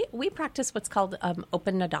we practice what's called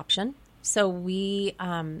open adoption. So we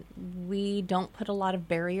don't put a lot of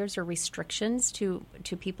barriers or restrictions to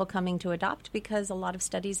people coming to adopt, because a lot of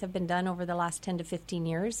studies have been done over the last 10 to 15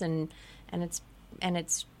 years, and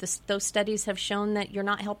those studies have shown that you're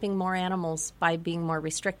not helping more animals by being more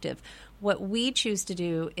restrictive. What we choose to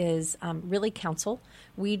do is really counsel.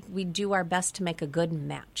 We do our best to make a good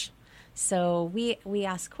match. So we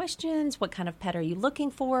ask questions. What kind of pet are you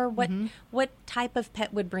looking for? What type of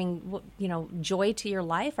pet would bring joy to your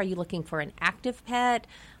life? Are you looking for an active pet,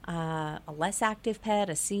 a less active pet,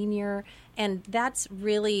 a senior? And that's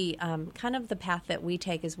really kind of the path that we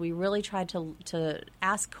take. Is we really try to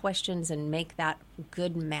ask questions and make that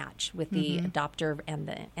good match with the adopter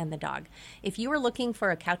and the dog. If you are looking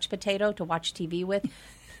for a couch potato to watch TV with,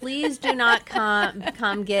 please do not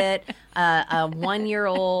come get a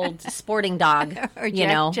 1-year-old sporting dog. Or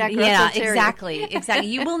Jack Russell Terrier. Exactly.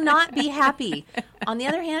 You will not be happy. On the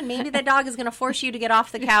other hand, maybe the dog is going to force you to get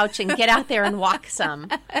off the couch and get out there and walk some.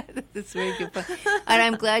 That's very good. And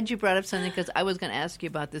I'm glad you brought up something, because I was going to ask you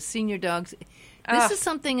about the senior dogs. This is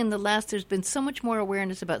something there's been so much more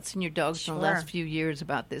awareness about senior dogs in the last few years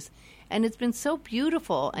about this. And it's been so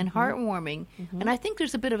beautiful and heartwarming. And I think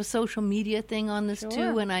there's a bit of a social media thing on this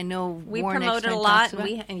too. And I know we Warren promote it a lot.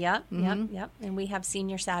 Yep. And we have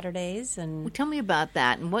senior Saturdays. And well, tell me about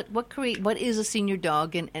that. And what is a senior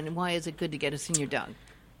dog, and why is it good to get a senior dog?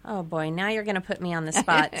 Oh boy, now you're going to put me on the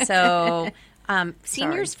spot. So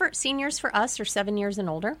seniors for us are 7 years and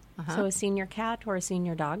older. So a senior cat or a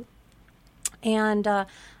senior dog. And I'll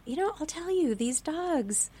tell you, these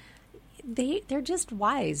dogs, they're just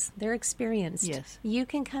wise. They're experienced. Yes. You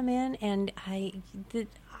can come in, and I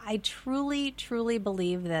truly, truly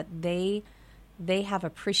believe that they have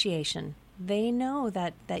appreciation. They know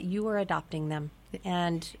that you are adopting them,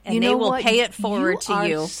 and they will pay it forward to you.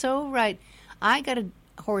 You are so right. I got a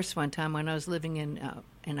horse one time when I was living in,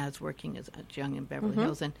 and I was working as young in Beverly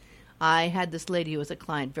Hills, and I had this lady who was a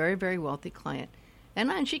client, very, very wealthy client.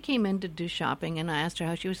 And she came in to do shopping, and I asked her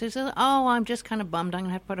how she was. She said, "Oh, I'm just kind of bummed. I'm going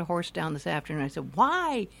to have to put a horse down this afternoon." I said,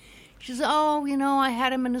 "Why?" She said, "Oh, I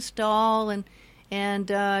had him in a stall, and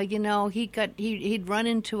he'd run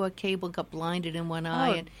into a cable, got blinded in one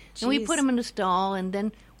eye, and we put him in a stall, and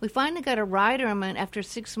then we finally got a rider him after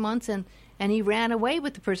 6 months, and he ran away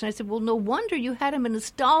with the person." I said, "Well, no wonder you had him in a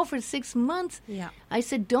stall for 6 months." Yeah. I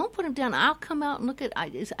said, "Don't put him down. I'll come out and look at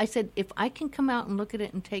it." I said, "If I can come out and look at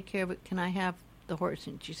it and take care of it, can I have the horse?"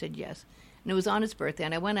 And she said yes. And it was on his birthday,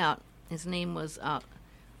 and I went out. His name was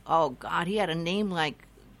he had a name like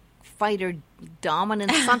Fighter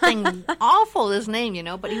Dominant, something awful, his name,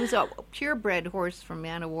 but he was a purebred horse from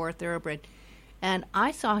Man of War, thoroughbred. And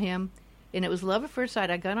I saw him, and it was love at first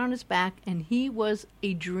sight. I got on his back, and he was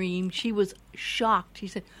a dream. She was shocked. She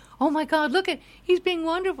said, "Oh my God, he's being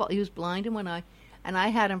wonderful." He was blind in one eye. And I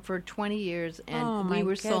had him for 20 years, and we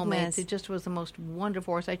were soulmates. It just was the most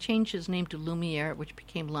wonderful horse. I changed his name to Lumiere, which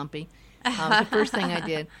became Lumpy. The first thing I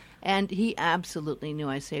did. And he absolutely knew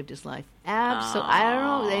I saved his life. Absolutely. I don't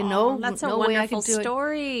know. They know that's no a way I could wonderful do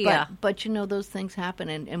story. it. But those things happen.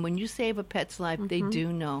 And when you save a pet's life, they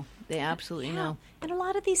do know. They absolutely know. And a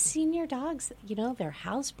lot of these senior dogs, they're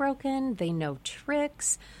housebroken. They know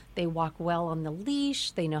tricks. They walk well on the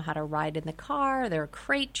leash. They know how to ride in the car. They're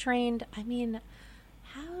crate trained. I mean,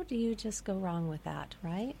 how do you just go wrong with that,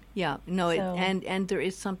 right? Yeah, no, and there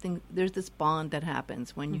is there's this bond that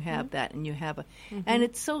happens when you have that, and you have and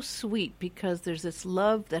it's so sweet because there's this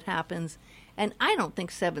love that happens, and I don't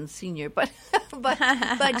think 7's senior, but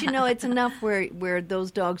it's enough where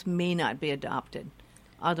those dogs may not be adopted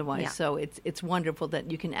otherwise. Yeah. So it's wonderful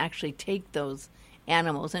that you can actually take those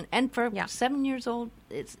animals, and for 7 years old,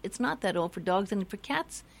 it's not that old for dogs, and for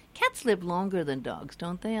cats live longer than dogs,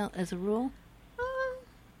 don't they, as a rule?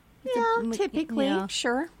 Typically,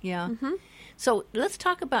 sure. Yeah. So let's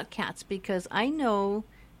talk about cats, because I know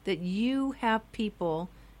that you have people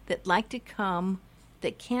that like to come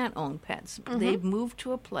that can't own pets. They've moved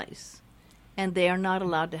to a place, and they are not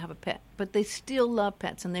allowed to have a pet, but they still love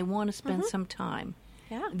pets and they want to spend some time.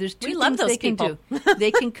 Yeah. There's two We things love those they can people. do.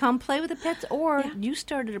 They can come play with the pets, or Yeah. you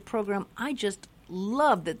started a program I just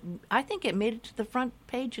love that. I think it made it to the front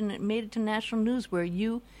page and it made it to national news, where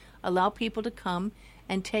you allow people to come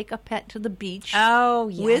and take a pet to the beach. Oh,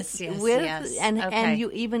 yes, yes. And Okay.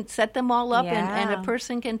 you even set them all up, and Yeah. a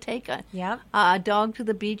person can take Yep. a dog to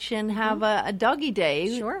the beach and have a doggy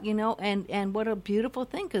day. Sure. You know, and what a beautiful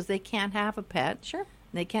thing, because they can't have a pet. Sure.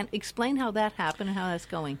 They can't explain how that happened and how that's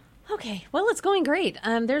going. Okay, well, it's going great.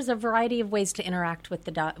 There's a variety of ways to interact with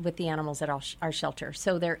the animals at our shelter.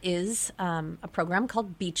 So there is a program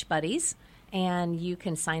called Beach Buddies, and you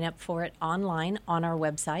can sign up for it online on our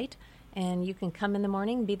website. And you can come in the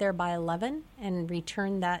morning, be there by 11, and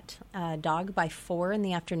return that dog by 4 in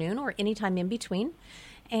the afternoon or anytime in between.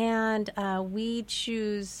 And we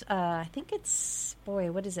choose, I think it's,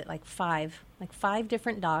 what is it, like five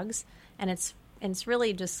different dogs. And it's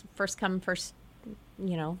really just first come, first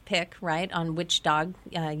pick, right, on which dog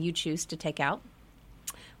you choose to take out.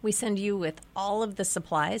 We send you with all of the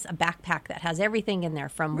supplies, a backpack that has everything in there,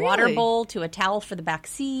 from water bowl to a towel for the back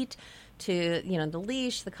seat to, the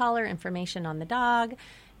leash, the collar, information on the dog.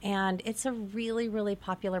 And it's a really, really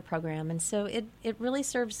popular program. And so it really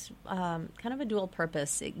serves kind of a dual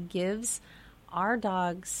purpose. It gives our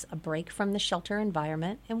dogs a break from the shelter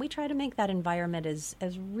environment, and we try to make that environment as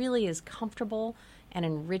really as comfortable and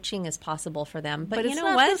enriching as possible for them. But you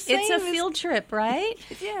know what? It's a field trip, right?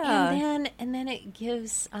 Yeah. And then it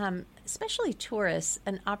gives especially tourists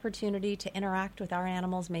an opportunity to interact with our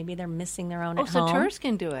animals. Maybe they're missing their own at home. So tourists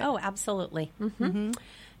can do it. Oh, absolutely. Mm-hmm.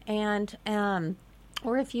 And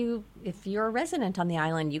or if you're a resident on the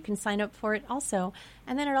island, you can sign up for it also.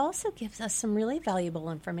 And then it also gives us some really valuable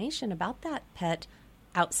information about that pet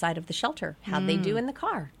outside of the shelter. How'd they do in the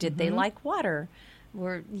car? Did they like water?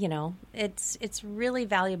 It's really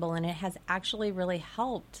valuable, and it has actually really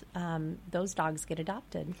helped those dogs get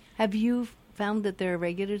adopted. Have you found that there are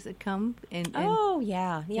regulars that come? Oh,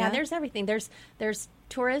 yeah. There's everything. There's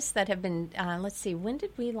tourists that have been. Let's see, when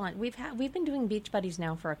did we launch? We've been doing Beach Buddies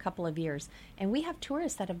now for a couple of years, and we have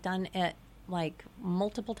tourists that have done it like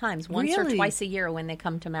multiple times, once or twice a year when they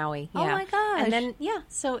come to Maui. Oh my gosh! And then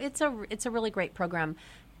so it's a really great program.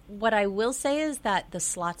 What I will say is that the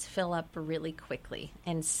slots fill up really quickly.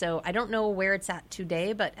 And so I don't know where it's at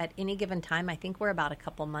today, but at any given time, I think we're about a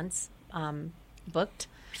couple months booked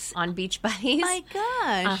on Beach Buddies. My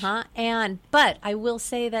gosh. But I will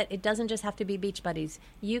say that it doesn't just have to be Beach Buddies.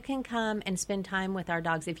 You can come and spend time with our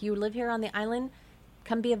dogs. If you live here on the island,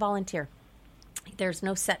 come be a volunteer. There's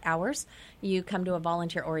no set hours. You come to a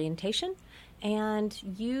volunteer orientation. And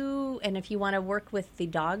if you want to work with the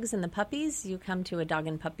dogs and the puppies, you come to a dog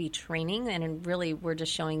and puppy training. And really, we're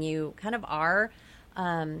just showing you kind of our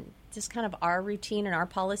routine and our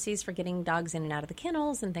policies for getting dogs in and out of the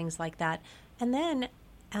kennels and things like that. And then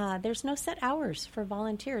there's no set hours for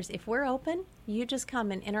volunteers. If we're open, you just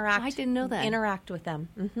come and interact. I didn't know that. Interact with them.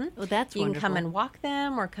 Mm-hmm. Well, that's you wonderful. can come and walk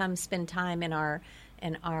them, or come spend time in our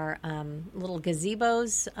little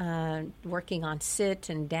gazebos, working on sit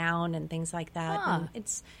and down and things like that. And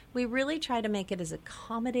we really try to make it as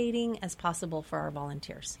accommodating as possible for our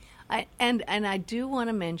volunteers. And I do want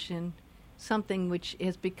to mention something which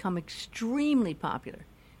has become extremely popular,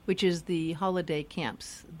 which is the holiday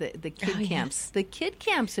camps, the kid camps. Yes. The kid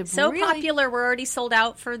camps have so really popular. We're already sold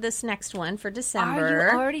out for this next one for December.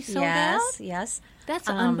 Are you already sold out? Yes. That's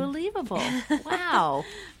unbelievable. Wow.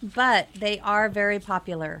 But they are very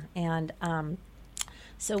popular. And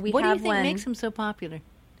so we What have do you think one. makes them so popular?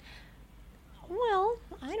 Well,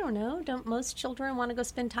 I don't know. Don't most children want to go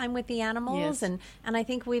spend time with the animals? Yes. And I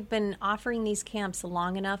think we've been offering these camps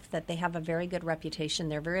long enough that they have a very good reputation.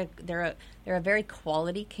 They're a very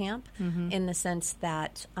quality camp in the sense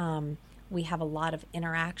that we have a lot of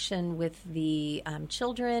interaction with the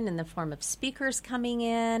children in the form of speakers coming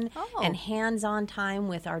in and hands-on time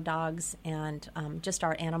with our dogs and just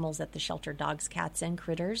our animals at the shelter, dogs, cats, and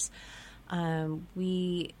critters.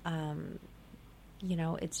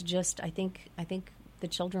 It's just I think the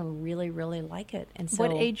children really, really like it. And so,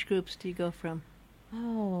 What age groups do you go from?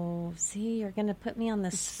 Oh, see, you're going to put me on the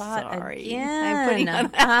spot Sorry. again. I'm putting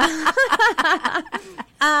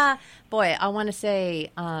on Boy, I want to say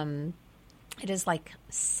it is like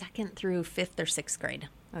 2nd through 5th or 6th grade.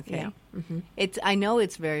 Okay. Yeah. Mm-hmm. I know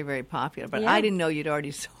it's very, very popular, but Yeah. I didn't know you'd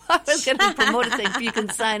already. I was going to promote it, saying you can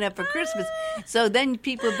sign up for Christmas. So then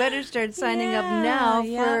people better start signing up now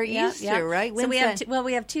for Easter, right? So When's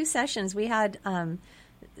we have 2 sessions. We had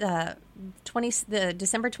the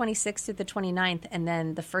December 26th to the 29th, and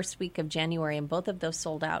then the first week of January, and both of those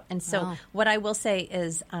sold out. And so Wow. what I will say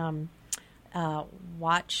is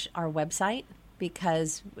watch our website,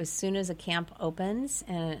 because as soon as a camp opens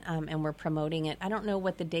and we're promoting it, I don't know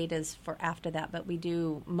what the date is for after that, but we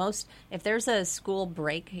do if there's a school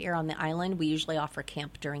break here on the island, we usually offer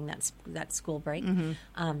camp during that school break.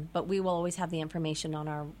 But we will always have the information on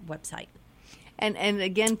our website. And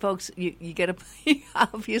again, folks, you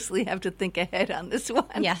obviously have to think ahead on this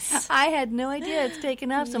one. Yes. I had no idea it's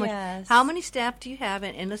taken up so much. Yes. How many staff do you have?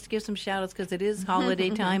 And let's give some shout-outs, because it is holiday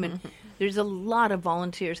time, and there's a lot of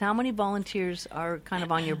volunteers. How many volunteers are kind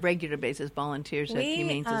of on your regular basis, volunteers at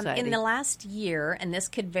Humane Society? In the last year, and this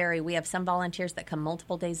could vary, we have some volunteers that come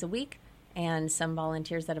multiple days a week, and some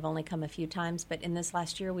volunteers that have only come a few times. But in this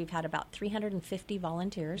last year, we've had about 350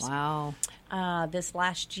 volunteers. Wow. This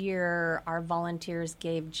last year, our volunteers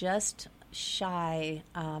gave just shy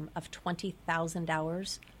of 20,000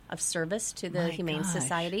 hours of service to the Humane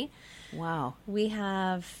Society. Wow. We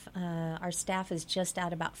have, our staff is just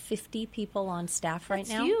at about 50 people on staff right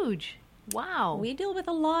now. That's huge. Wow. We deal with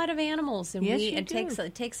a lot of animals, and Yes,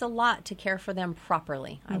 it takes a lot to care for them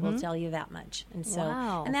properly. I will tell you that much. And so,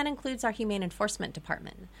 and that includes our Humane Enforcement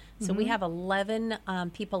Department. So we have 11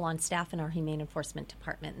 people on staff in our Humane Enforcement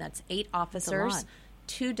Department. And that's 8 officers,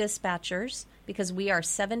 2 dispatchers, because we are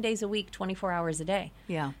 7 days a week, 24 hours a day.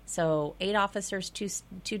 Yeah. So 8 officers, two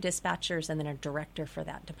dispatchers, and then a director for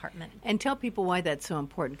that department. And tell people why that's so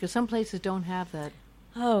important, because some places don't have that.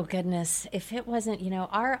 Oh, goodness. If it wasn't,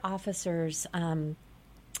 our officers,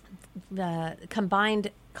 the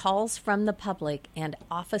combined calls from the public and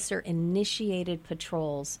officer-initiated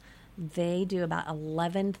patrols, they do about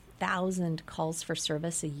 11,000 calls for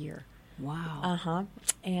service a year. Wow.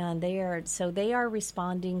 And they are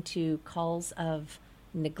responding to calls of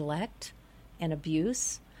neglect and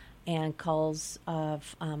abuse, and calls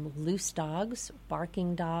of loose dogs,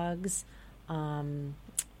 barking dogs,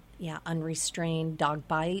 unrestrained dog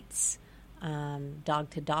bites,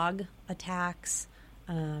 dog-to-dog attacks.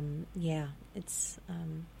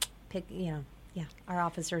 Our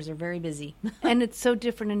officers are very busy. And it's so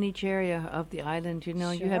different in each area of the island. You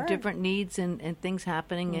Sure. have different needs and things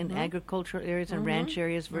happening in agricultural areas and ranch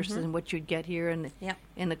areas versus what you'd get here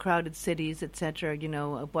in the crowded cities, et cetera,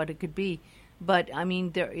 of what it could be. But, I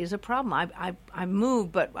mean, there is a problem. I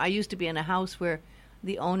moved, but I used to be in a house where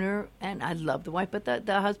the owner, and I love the wife, but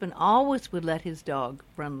the husband always would let his dog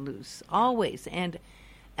run loose, always. And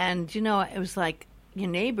it was like your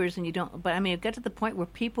neighbors, and you don't, but I mean, it got to the point where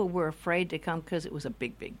people were afraid to come because it was a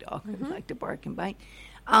big, big dog. It liked to bark and bite.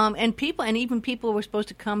 And even people were supposed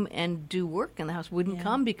to come and do work in the house wouldn't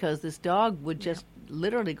come because this dog would just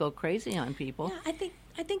literally go crazy on people. Yeah,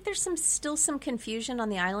 I think there's still some confusion on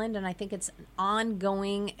the island, and I think it's an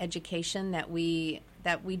ongoing education that we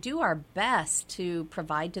do our best to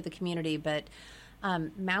provide to the community. But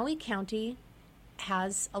Maui County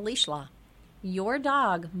has a leash law. Your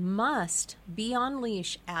dog must be on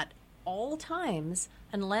leash at all times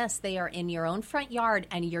unless they are in your own front yard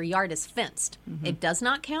and your yard is fenced. It does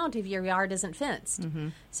not count if your yard isn't fenced.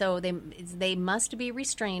 So they must be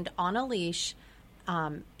restrained on a leash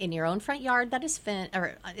in your own front yard that is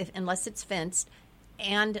unless it's fenced,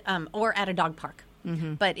 and or at a dog park.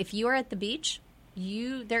 But if you are at the beach,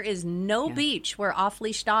 there is no beach where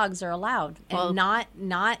off-leash dogs are allowed, and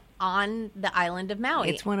not on the island of Maui.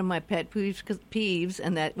 It's one of my pet peeves,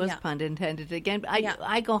 and that was pun intended again.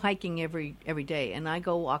 I go hiking every day, and I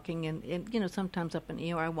go walking, and sometimes up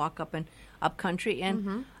in I walk up country,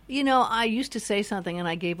 and I used to say something, and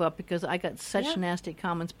I gave up because I got such nasty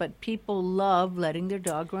comments. But people love letting their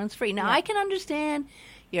dog run free. Now I can understand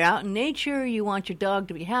you're out in nature, you want your dog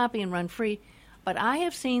to be happy and run free. But I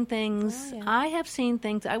have seen things.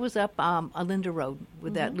 I was up Alinda Road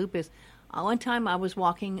with that lupus. One time I was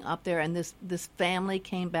walking up there, and this family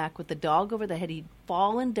came back with the dog over the head. He'd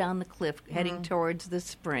fallen down the cliff heading towards the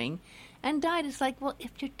spring and died. It's like, well,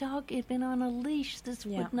 if your dog had been on a leash, this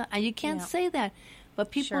would not. And you can't say that. But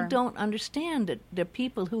people don't understand that the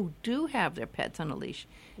people who do have their pets on a leash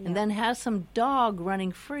and then have some dog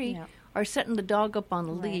running free are setting the dog up on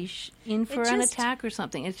the leash in for an attack or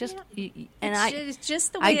something. It's just, it's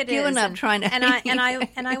just the way it is. I've given up trying to.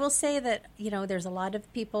 And I will say that there's a lot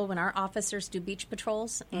of people when our officers do beach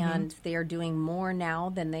patrols, and they are doing more now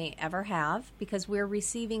than they ever have because we're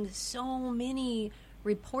receiving so many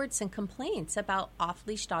reports and complaints about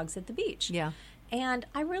off-leash dogs at the beach. Yeah. And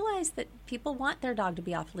I realize that people want their dog to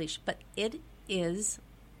be off-leash, but it is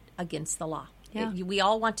against the law. Yeah. We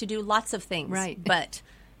all want to do lots of things. Right.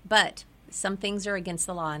 But some things are against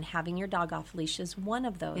the law, and having your dog off leash is one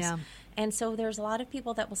of those. Yeah. And so there's a lot of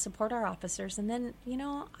people that will support our officers. And then,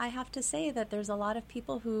 I have to say that there's a lot of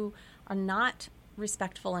people who are not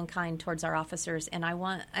respectful and kind towards our officers, and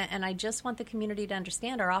I just want the community to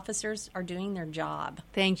understand our officers are doing their job.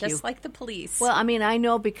 Thank you. Just like the police. Well, I mean, I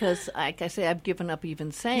know because, like I say, I've given up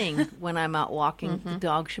even saying when I'm out walking, the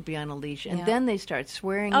dog should be on a leash. And then they start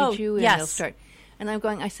swearing at you, and they'll start... And I'm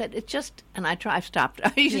going, I said, it's just... And I've stopped.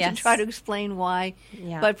 I used to try to explain why.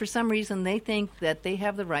 Yeah. But for some reason, they think that they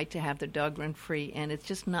have the right to have their dog run free. And it's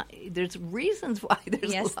just not... There's reasons why.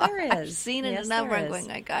 There's a law. There is. I've seen it enough where I'm going,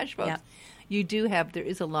 my gosh, folks. Yep. You do have... There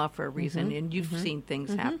is a law for a reason. And you've seen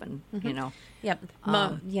things happen, you know. Yep.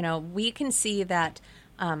 We can see that...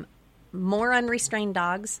 more unrestrained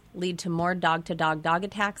dogs lead to more dog-to-dog dog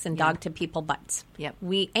attacks and dog-to-people bites. Yep.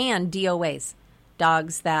 And DOAs,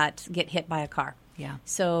 dogs that get hit by a car. Yeah.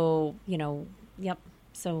 So,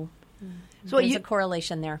 So there's a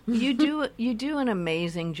correlation there. You do an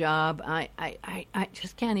amazing job. I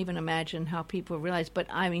just can't even imagine how people realize. But,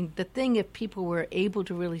 I mean, the thing, if people were able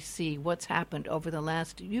to really see what's happened over the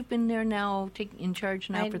last... You've been there now, in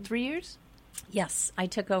charge now for 3 years? Yes. I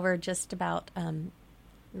took over just about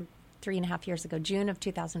 3.5 years ago, June of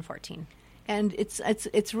 2014. And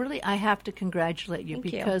it's really... I have to congratulate you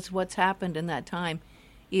because what's happened in that time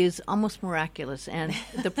is almost miraculous. And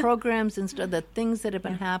the programs and stuff, the things that have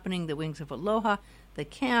been happening, the Wings of Aloha, the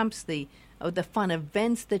camps, the fun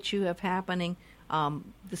events that you have happening, the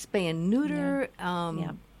spay and neuter. I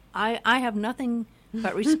have nothing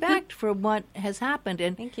but respect for what has happened.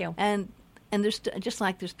 And thank you. And there's just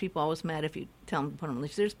like there's people always mad if you tell them to put them on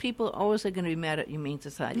leash. There's people always are going to be mad at Humane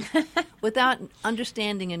Society without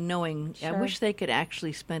understanding and knowing. Sure. I wish they could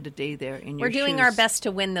actually spend a day there in your shoes. We're doing our best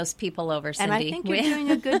to win those people over, Cindy. And I think you're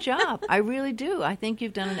doing a good job. I really do. I think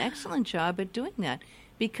you've done an excellent job at doing that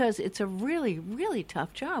because it's a really, really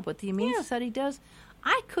tough job. What the Humane Society does,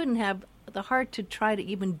 I couldn't have the heart to try to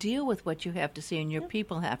even deal with what you have to see and your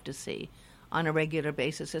people have to see on a regular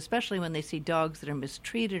basis, especially when they see dogs that are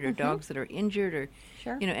mistreated or dogs that are injured or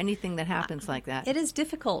anything that happens like that. It is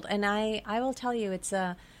difficult, and I will tell you it's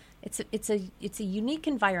a unique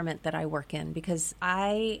environment that I work in because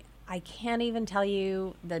I can't even tell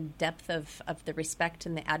you the depth of the respect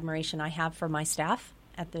and the admiration I have for my staff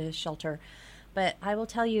at the shelter. But I will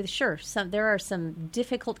tell you, there are some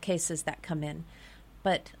difficult cases that come in,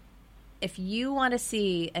 but if you want to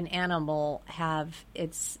see an animal have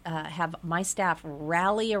my staff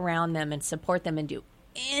rally around them and support them and do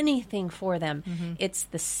anything for them, it's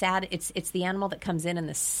the animal that comes in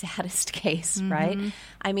the saddest case, right?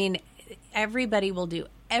 I mean, everybody will do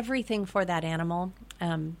everything for that animal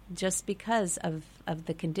just because of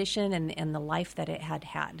the condition and the life that it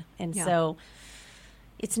had. And so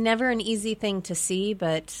it's never an easy thing to see,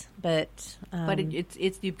 but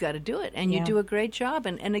it's you've got to do it, and you do a great job.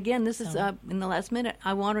 And again, this is in the last minute.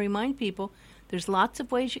 I want to remind people there's lots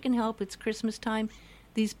of ways you can help. It's Christmas time.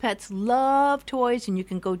 These pets love toys, and you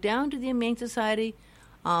can go down to the Humane Society,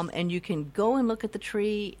 and you can go and look at the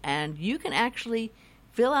tree, and you can actually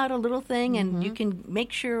fill out a little thing, and you can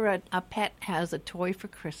make sure a pet has a toy for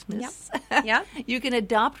Christmas. Yeah. You can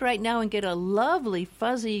adopt right now and get a lovely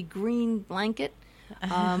fuzzy green blanket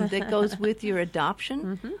that goes with your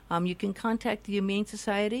adoption. You can contact the Humane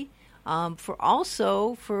Society for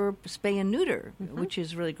spay and neuter, which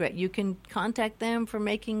is really great. You can contact them for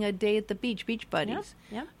making a day at the beach buddies.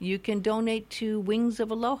 Yeah. You can donate to Wings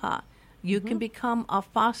of Aloha. You can become a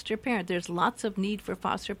foster parent. There's lots of need for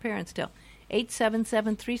foster parents still.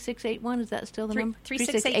 877-3681, is that still the number?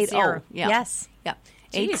 3680. Yeah. Yes. Yeah.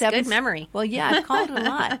 Jeez, good memory. Well, yeah, I've called it a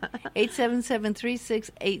lot.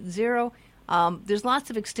 877-3680. There's lots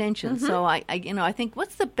of extensions, so I think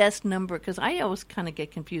what's the best number? Because I always kind of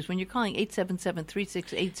get confused when you're calling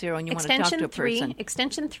 877-3680 and you want to talk to a person.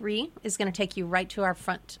 Extension 3 is going to take you right to our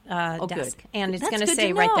front desk, good. And it's That's going to good say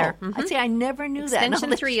to right know. there. I'd say I never knew that.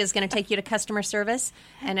 Extension 3 is going to take you to customer service,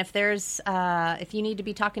 and if you need to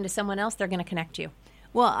be talking to someone else, they're going to connect you.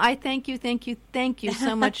 Well, I thank you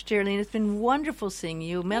so much, Jerleen. It's been wonderful seeing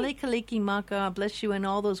you. Mele Kaliki Maka, bless you, and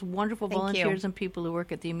all those wonderful volunteers and people who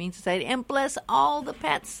work at the Humane Society, and bless all the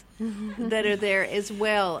pets that are there as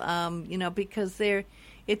well. Because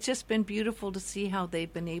it's just been beautiful to see how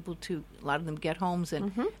they've been able to, a lot of them get homes,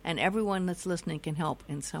 and everyone that's listening can help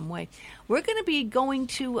in some way. We're going to be going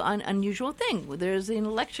to an unusual thing. There's an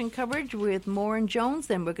election coverage with Moore and Jones,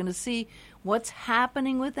 then we're going to see what's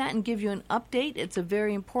happening with that and give you an update. It's a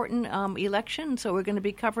very important election, so we're going to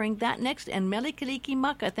be covering that next. And Mele Kaliki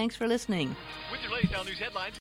Maka, thanks for listening. With your latest News headlines.